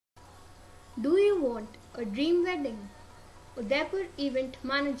Do you want a dream wedding? Udaipur Event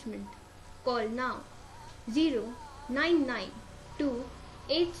Management. Call now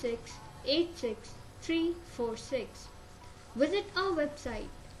 09928686 Visit our website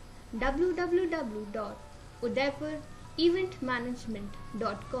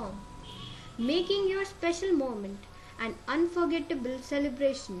www.udaipureventmanagement.com. Making your special moment an unforgettable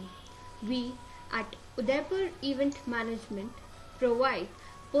celebration. We at Udaipur Event Management provide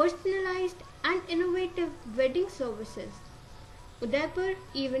personalized and innovative wedding services. Udaipur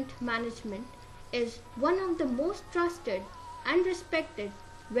Event Management is one of the most trusted and respected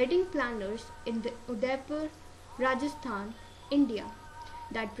wedding planners in the Udaipur, Rajasthan, India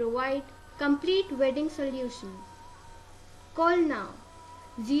that provide complete wedding solutions. Call now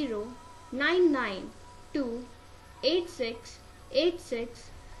 09928686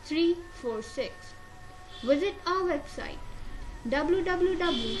 Visit our website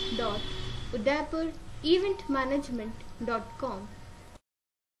www.udaipureventmanagement.com.